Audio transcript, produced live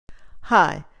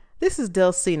Hi, this is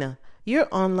Delsina, your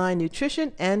online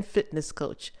nutrition and fitness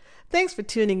coach. Thanks for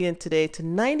tuning in today to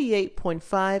 98.5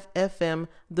 FM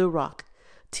The Rock.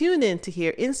 Tune in to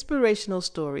hear inspirational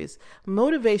stories,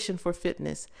 motivation for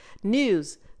fitness,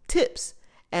 news, tips,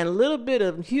 and a little bit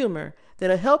of humor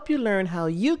that'll help you learn how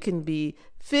you can be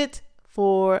fit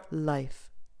for life.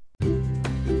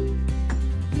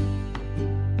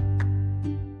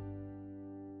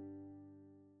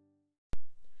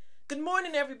 Good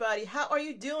morning, everybody. How are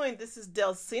you doing? This is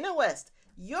Delsina West,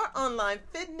 your online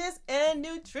fitness and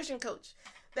nutrition coach.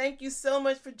 Thank you so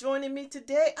much for joining me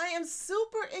today. I am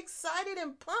super excited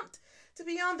and pumped to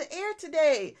be on the air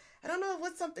today. I don't know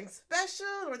if it's something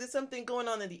special or there's something going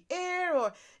on in the air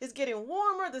or it's getting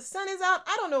warmer, the sun is out.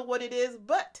 I don't know what it is,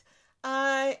 but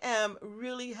I am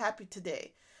really happy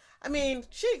today. I mean,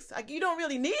 chicks, you don't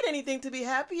really need anything to be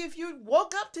happy if you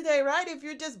woke up today, right? If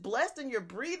you're just blessed and you're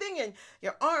breathing and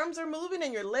your arms are moving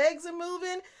and your legs are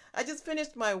moving. I just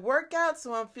finished my workout,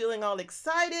 so I'm feeling all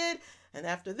excited. And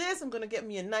after this, I'm going to get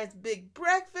me a nice big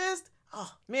breakfast.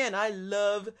 Oh, man, I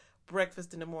love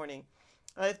breakfast in the morning.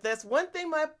 If that's one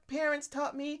thing my parents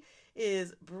taught me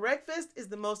is breakfast is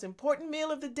the most important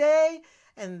meal of the day.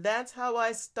 And that's how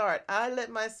I start. I let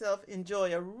myself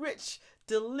enjoy a rich,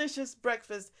 delicious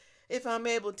breakfast if I'm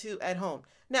able to at home.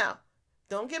 Now,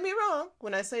 don't get me wrong.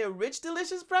 When I say a rich,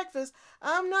 delicious breakfast,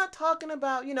 I'm not talking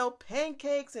about,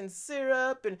 pancakes and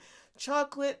syrup and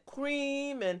chocolate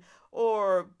cream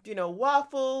or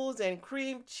waffles and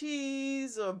cream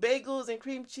cheese or bagels and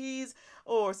cream cheese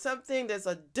or something that's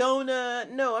a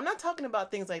donut. No, I'm not talking about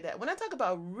things like that. When I talk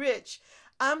about rich,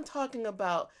 I'm talking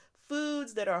about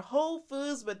foods that are whole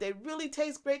foods, but they really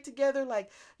taste great together, like,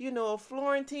 a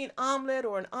Florentine omelet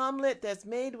or an omelet that's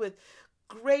made with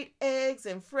great eggs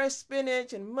and fresh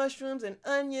spinach and mushrooms and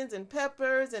onions and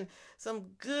peppers and some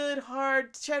good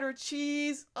hard cheddar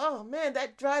cheese. Oh man,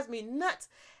 that drives me nuts.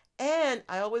 And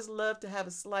I always love to have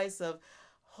a slice of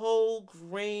whole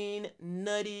grain,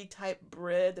 nutty type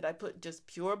bread that I put just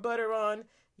pure butter on.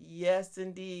 Yes,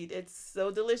 indeed. It's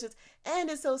so delicious and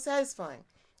it's so satisfying.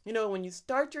 When you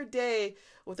start your day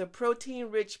with a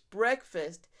protein-rich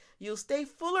breakfast, you'll stay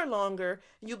fuller longer,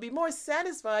 you'll be more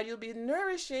satisfied, you'll be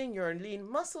nourishing your lean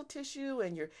muscle tissue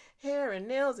and your hair and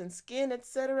nails and skin,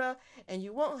 etc. And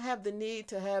you won't have the need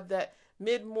to have that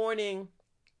mid-morning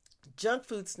junk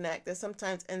food snack that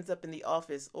sometimes ends up in the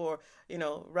office or,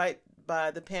 right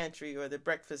by the pantry or the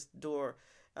breakfast door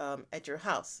at your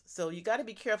house. So you got to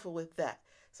be careful with that.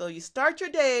 So you start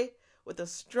your day with a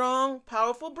strong,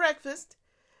 powerful breakfast.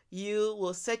 You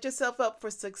will set yourself up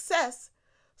for success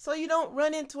so you don't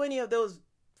run into any of those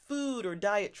food or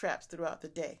diet traps throughout the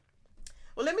day.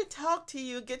 Well, let me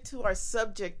get to our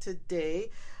subject today.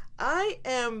 I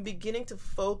am beginning to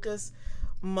focus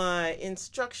my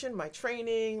instruction, my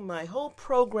training, my whole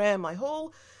program, my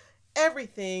whole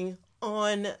everything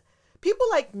on people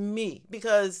like me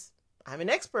because I'm an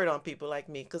expert on people like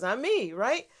me because I'm me,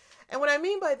 right? And what I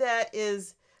mean by that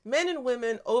is men and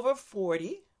women over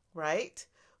 40, right?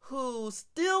 Who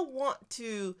still want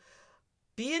to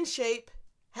be in shape,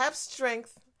 have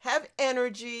strength, have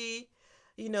energy,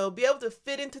 be able to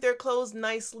fit into their clothes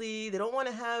nicely. They don't want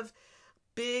to have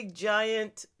big,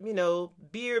 giant,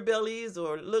 beer bellies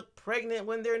or look pregnant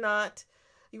when they're not.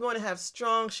 You want to have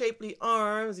strong, shapely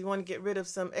arms. You want to get rid of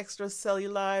some extra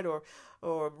cellulite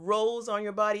or rolls on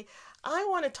your body. I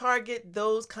want to target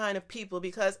those kind of people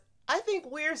because I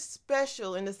think we're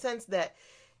special in the sense that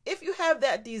if you have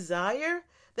that desire,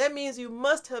 that means you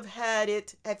must have had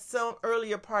it at some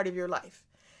earlier part of your life.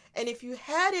 And if you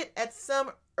had it at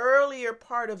some earlier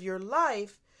part of your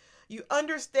life, you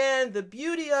understand the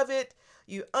beauty of it,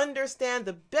 you understand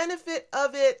the benefit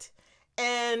of it,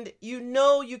 and you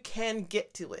can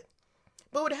get to it.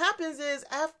 But what happens is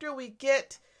after we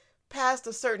get past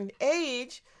a certain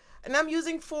age, and I'm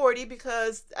using 40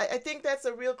 because I think that's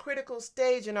a real critical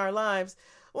stage in our lives.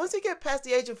 Once we get past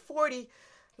the age of 40,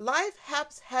 life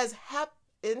has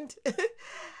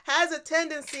a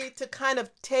tendency to kind of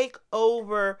take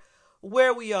over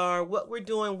where we are, what we're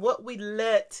doing, what we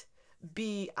let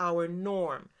be our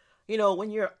norm.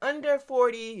 When you're under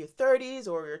 40, your 30s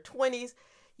or your 20s,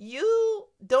 you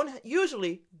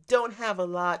usually don't have a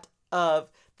lot of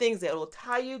things that will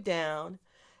tie you down,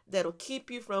 that'll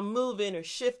keep you from moving or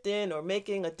shifting or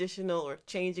making additional or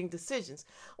changing decisions.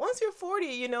 Once you're 40,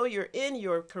 you're in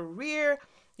your career.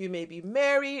 You may be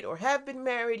married or have been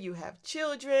married. You have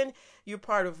children. You're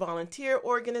part of volunteer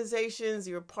organizations.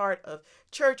 You're part of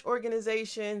church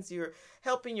organizations. You're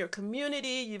helping your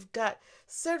community. You've got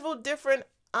several different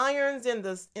irons in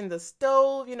the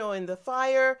stove, in the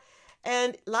fire,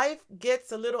 and life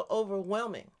gets a little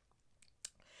overwhelming.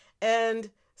 And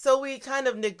so we kind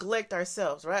of neglect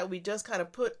ourselves, right? We just kind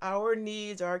of put our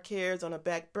needs, our cares on a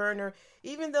back burner,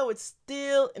 even though it's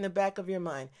still in the back of your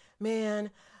mind.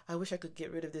 Man, I wish I could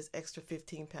get rid of this extra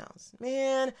 15 pounds.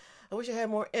 Man, I wish I had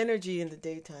more energy in the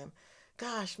daytime.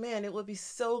 Gosh, man, it would be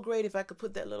so great if I could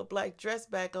put that little black dress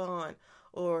back on.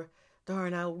 Or,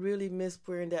 darn, I really miss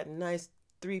wearing that nice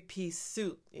 3-piece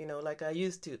suit, like I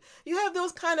used to. You have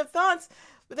those kind of thoughts,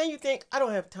 but then you think, I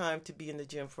don't have time to be in the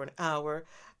gym for an hour.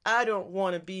 I don't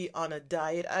want to be on a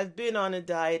diet. I've been on a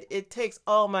diet. It takes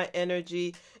all my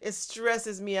energy. It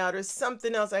stresses me out. There's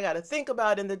something else I got to think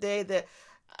about in the day that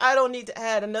I don't need to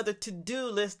add another to-do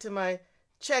list to my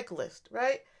checklist,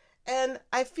 right? And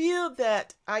I feel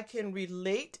that I can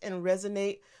relate and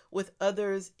resonate with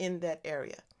others in that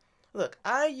area. Look,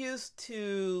 I used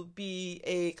to be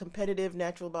a competitive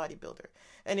natural bodybuilder.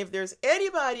 And if there's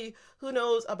anybody who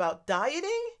knows about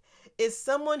dieting, it's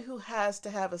someone who has to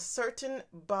have a certain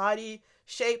body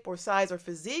shape or size or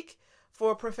physique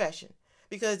for a profession.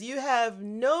 Because you have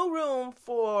no room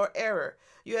for error.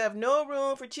 You have no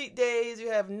room for cheat days. You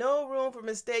have no room for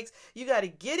mistakes. You got to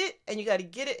get it, and you got to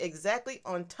get it exactly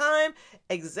on time,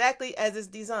 exactly as it's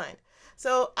designed.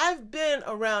 So I've been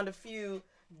around a few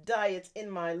diets in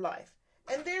my life,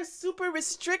 and they're super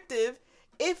restrictive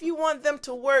if you want them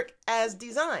to work as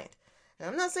designed. And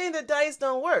I'm not saying that diets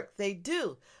don't work. They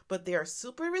do, but they are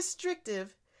super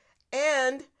restrictive,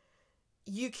 and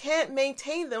you can't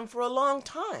maintain them for a long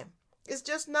time. It's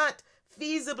just not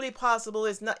feasibly possible.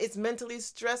 It's mentally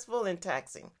stressful and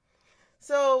taxing.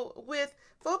 So with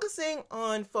focusing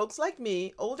on folks like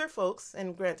me, older folks,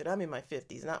 and granted, I'm in my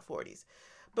 50s, not 40s,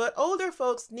 but older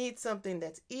folks need something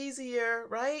that's easier,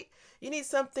 right? You need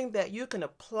something that you can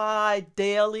apply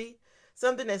daily,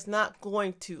 something that's not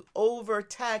going to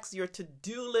overtax your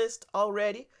to-do list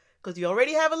already, because you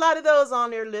already have a lot of those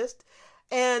on your list,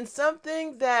 and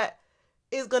something that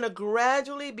is going to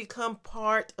gradually become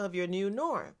part of your new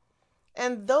norm.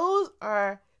 And those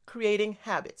are creating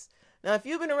habits. Now, if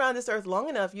you've been around this earth long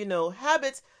enough, you know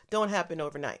habits don't happen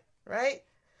overnight, right?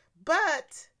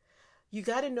 But you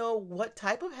got to know what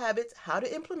type of habits, how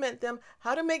to implement them,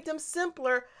 how to make them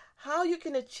simpler, how you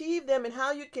can achieve them, and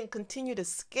how you can continue to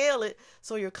scale it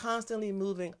so you're constantly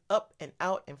moving up and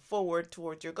out and forward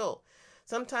towards your goal.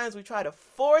 Sometimes we try to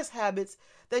force habits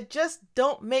that just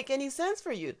don't make any sense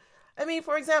for you. I mean,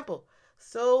 for example,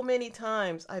 so many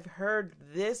times I've heard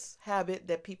this habit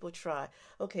that people try.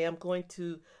 Okay, I'm going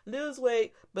to lose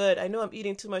weight, but I know I'm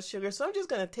eating too much sugar, so I'm just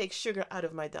going to take sugar out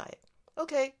of my diet.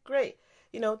 Okay, great.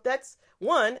 That's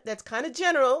one, that's kind of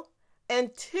general.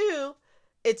 And two,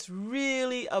 it's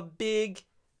really a big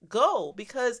goal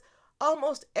because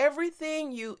almost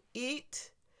everything you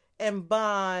eat and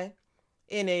buy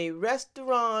in a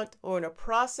restaurant or in a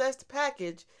processed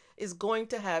package is going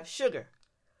to have sugar.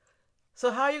 So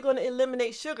how are you going to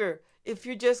eliminate sugar if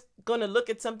you're just going to look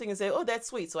at something and say, oh, that's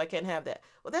sweet, so I can't have that?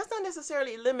 Well, that's not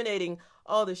necessarily eliminating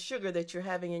all the sugar that you're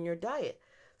having in your diet.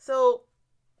 So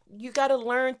you got to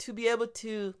learn to be able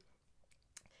to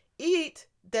eat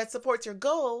that supports your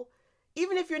goal,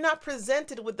 even if you're not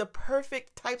presented with the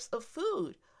perfect types of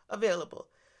food available.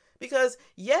 Because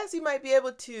yes, you might be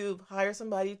able to hire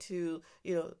somebody to,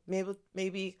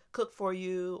 maybe cook for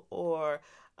you or,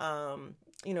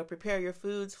 prepare your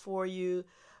foods for you.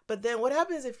 But then what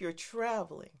happens if you're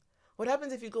traveling? What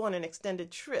happens if you go on an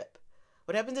extended trip?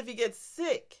 What happens if you get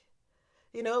sick?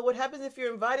 What happens if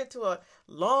you're invited to a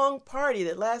long party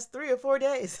that lasts 3 or 4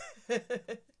 days?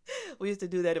 We used to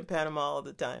do that in Panama all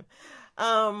the time.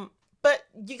 But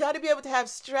you got to be able to have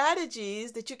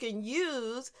strategies that you can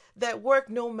use that work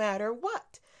no matter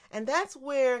what. And that's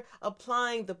where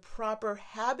applying the proper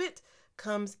habit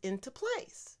comes into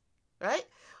place, right?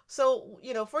 So,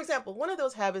 for example, one of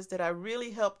those habits that I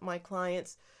really help my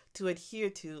clients to adhere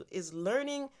to is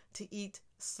learning to eat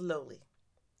slowly.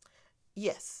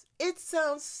 Yes, it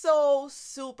sounds so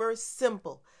super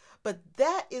simple, but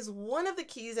that is one of the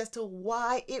keys as to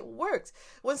why it works.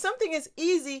 When something is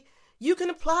easy, you can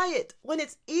apply it. When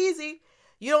it's easy,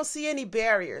 you don't see any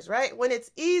barriers, right? When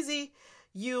it's easy,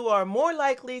 you are more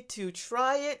likely to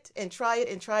try it and try it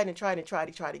and try it and try it and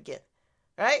try it again,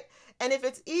 right? And if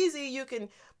it's easy, you can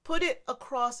put it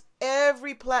across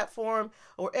every platform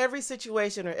or every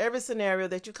situation or every scenario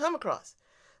that you come across.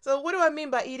 So what do I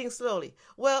mean by eating slowly?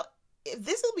 Well,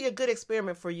 this will be a good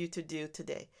experiment for you to do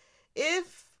today.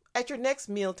 If at your next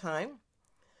mealtime,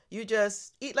 you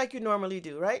just eat like you normally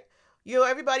do, right?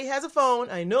 Everybody has a phone.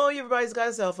 I know everybody's got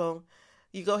a cell phone.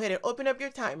 You go ahead and open up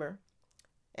your timer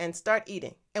and start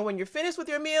eating. And when you're finished with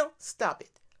your meal, stop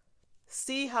it.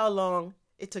 See how long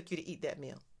it took you to eat that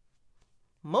meal.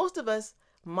 Most of us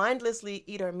mindlessly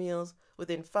eat our meals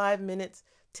within 5 minutes,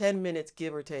 10 minutes,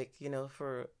 give or take,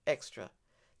 for extra.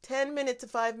 10 minutes to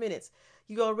 5 minutes.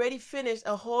 You already finished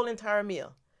a whole entire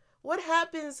meal. What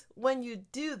happens when you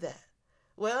do that?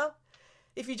 Well,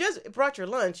 if you just brought your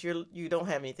lunch, you don't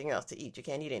have anything else to eat. You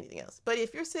can't eat anything else. But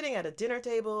if you're sitting at a dinner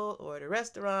table or at a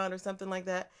restaurant or something like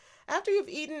that, after you've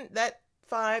eaten that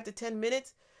 5 to 10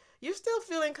 minutes, you're still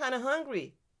feeling kind of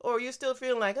hungry, or you're still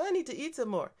feeling like, I need to eat some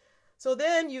more. So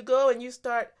then you go and you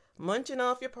start munching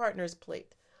off your partner's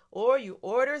plate, or you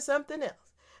order something else.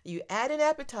 You add an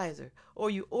appetizer, or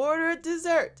you order a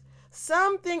dessert,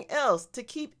 something else to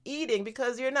keep eating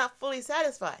because you're not fully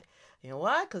satisfied. You know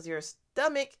why? Because your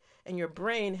stomach and your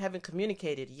brain haven't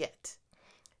communicated yet.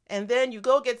 And then you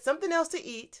go get something else to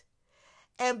eat.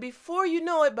 And before you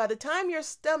know it, by the time your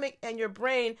stomach and your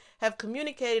brain have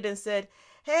communicated and said,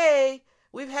 hey,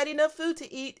 we've had enough food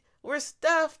to eat, we're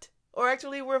stuffed, or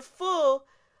actually we're full,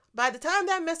 by the time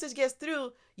that message gets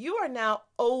through, you are now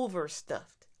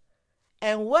overstuffed.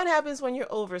 And what happens when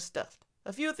you're overstuffed?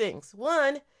 A few things.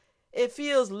 One, it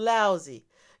feels lousy.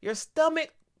 Your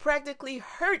stomach practically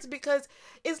hurts because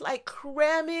it's like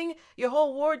cramming your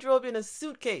whole wardrobe in a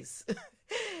suitcase.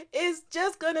 It's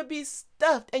just going to be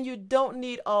stuffed, and you don't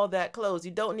need all that clothes.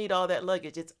 You don't need all that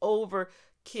luggage. It's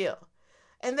overkill.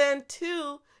 And then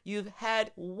two, you've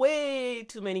had way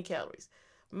too many calories.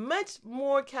 Much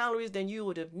more calories than you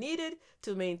would have needed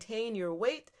to maintain your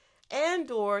weight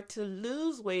and or to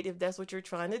lose weight if that's what you're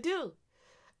trying to do.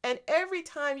 And every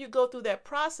time you go through that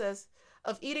process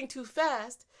of eating too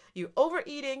fast, you're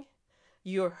overeating,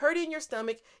 you're hurting your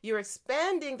stomach, you're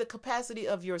expanding the capacity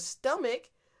of your stomach,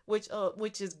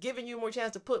 which is giving you more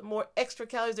chance to put more extra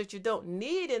calories that you don't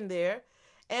need in there,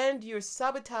 and you're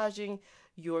sabotaging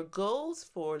your goals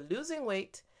for losing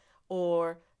weight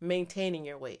or maintaining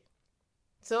your weight.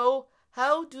 So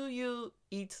how do you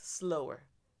eat slower?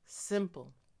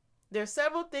 Simple. There are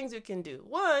several things you can do.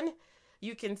 One,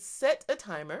 you can set a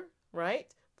timer,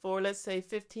 right, for let's say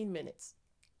 15 minutes.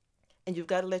 And you've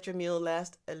got to let your meal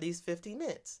last at least 15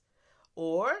 minutes.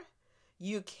 Or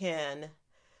you can,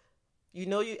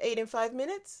 you ate in 5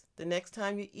 minutes. The next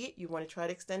time you eat, you want to try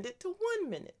to extend it to 1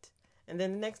 minute. And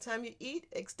then the next time you eat,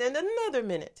 extend another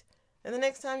minute. And the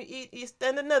next time you eat,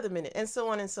 extend another minute, and so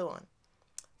on and so on.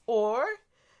 Or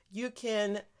you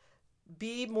can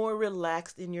be more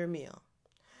relaxed in your meal.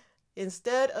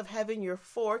 Instead of having your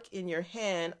fork in your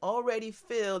hand already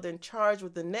filled and charged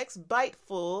with the next bite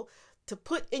full to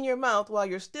put in your mouth while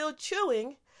you're still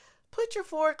chewing, put your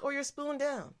fork or your spoon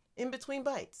down in between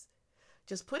bites.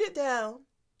 Just put it down,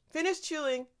 finish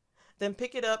chewing, then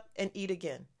pick it up and eat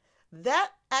again.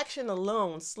 That action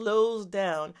alone slows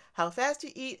down how fast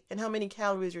you eat and how many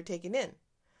calories you're taking in.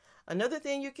 Another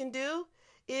thing you can do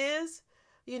is,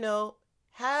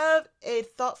 have a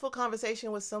thoughtful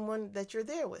conversation with someone that you're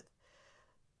there with.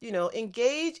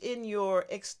 Engage in your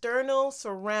external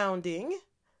surrounding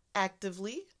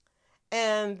actively.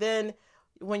 And then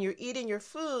when you're eating your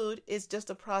food, it's just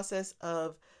a process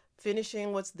of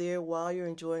finishing what's there while you're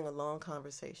enjoying a long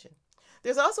conversation.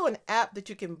 There's also an app that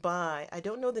you can buy. I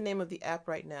don't know the name of the app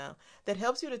right now, that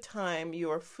helps you to time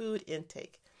your food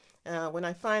intake. When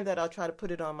I find that, I'll try to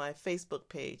put it on my Facebook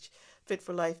page, Fit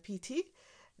for Life PT,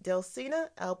 Delsina.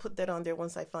 I'll put that on there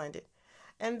once I find it.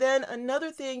 And then another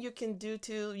thing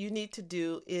you need to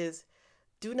do is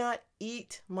do not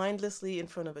eat mindlessly in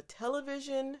front of a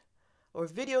television or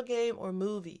video game or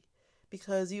movie,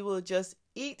 because you will just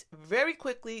eat very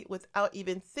quickly without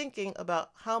even thinking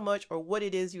about how much or what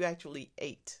it is you actually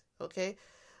ate. Okay?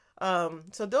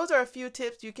 So those are a few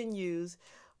tips you can use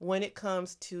when it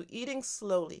comes to eating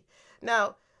slowly.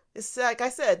 Now, it's like I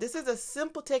said, this is a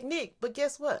simple technique, but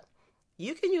guess what?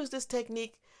 You can use this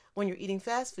technique when you're eating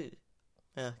fast food.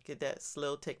 Get that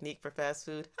slow technique for fast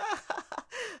food?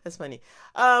 That's funny.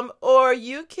 Or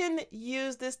you can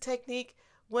use this technique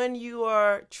when you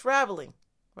are traveling,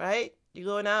 right? You're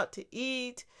going out to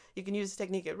eat. You can use this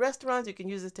technique at restaurants. You can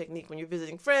use this technique when you're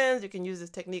visiting friends. You can use this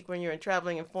technique when you're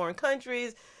traveling in foreign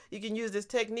countries. You can use this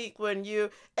technique when you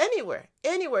anywhere.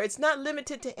 It's not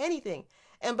limited to anything.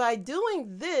 And by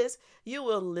doing this, you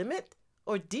will limit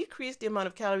or decrease the amount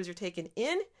of calories you're taking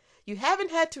in. You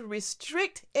haven't had to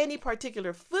restrict any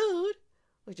particular food,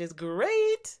 which is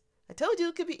great. I told you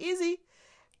it could be easy.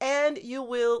 And you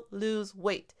will lose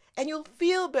weight. And you'll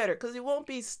feel better because you won't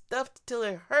be stuffed till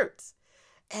it hurts.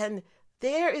 And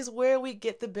there is where we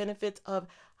get the benefits of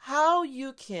how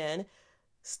you can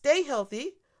stay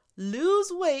healthy,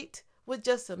 lose weight with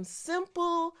just some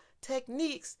simple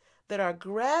techniques that are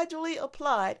gradually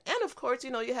applied. And of course,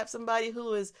 you have somebody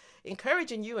who is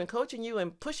encouraging you and coaching you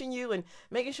and pushing you and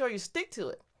making sure you stick to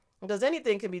it. Because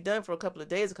anything can be done for a couple of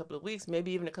days, a couple of weeks,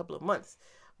 maybe even a couple of months.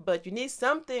 But you need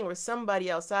something or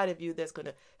somebody outside of you that's going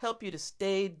to help you to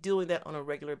stay doing that on a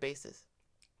regular basis.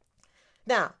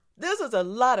 Now, this is a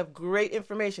lot of great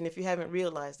information if you haven't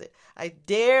realized it. I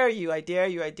dare you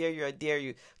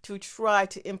to try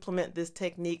to implement this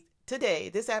technique today,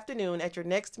 this afternoon, at your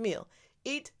next meal.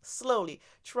 Eat slowly.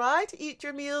 Try to eat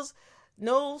your meals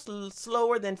no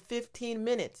slower than 15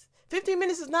 minutes. 15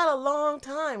 minutes is not a long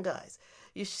time, guys.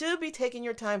 You should be taking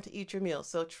your time to eat your meal,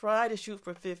 so try to shoot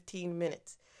for 15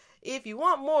 minutes. If you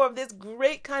want more of this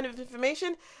great kind of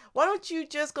information, why don't you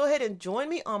just go ahead and join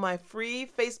me on my free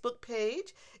Facebook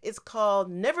page. It's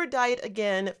called Never Diet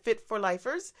Again, Fit for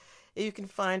Lifers. You can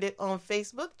find it on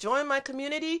Facebook. Join my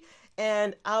community,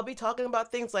 and I'll be talking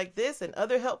about things like this and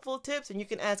other helpful tips, and you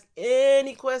can ask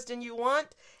any question you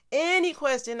want. Any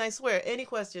question, I swear, any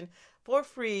question for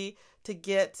free to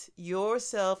get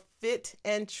yourself fit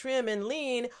and trim and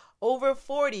lean over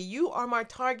 40. You are my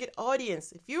target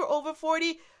audience. If you're over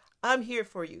 40, I'm here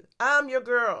for you. I'm your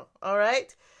girl, all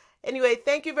right? Anyway,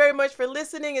 thank you very much for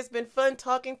listening. It's been fun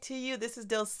talking to you. This is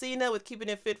Delsina with Keeping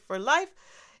It Fit for Life.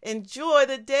 Enjoy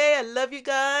the day. I love you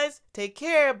guys. Take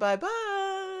care. Bye-bye.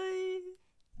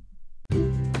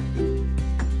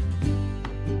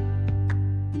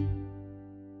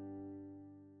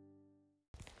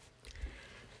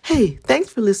 Hey, thanks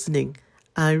for listening.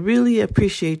 I really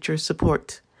appreciate your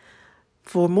support.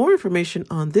 For more information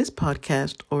on this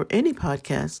podcast or any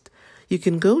podcast, you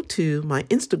can go to my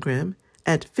Instagram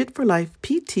at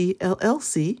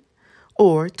FitForLifePTLLC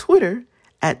or Twitter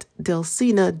at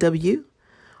DelsinaW,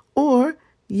 or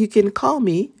you can call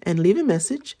me and leave a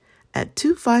message at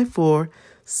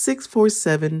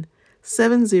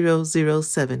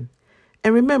 254-647-7007.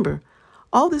 And remember,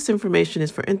 all this information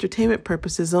is for entertainment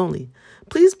purposes only.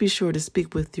 Please be sure to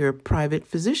speak with your private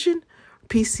physician,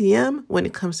 PCM, when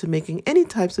it comes to making any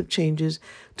types of changes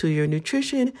to your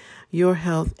nutrition, your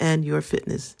health, and your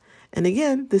fitness. And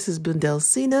again, this has been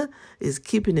Delsina, is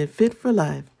Keeping It Fit for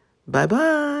Life.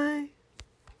 Bye-bye.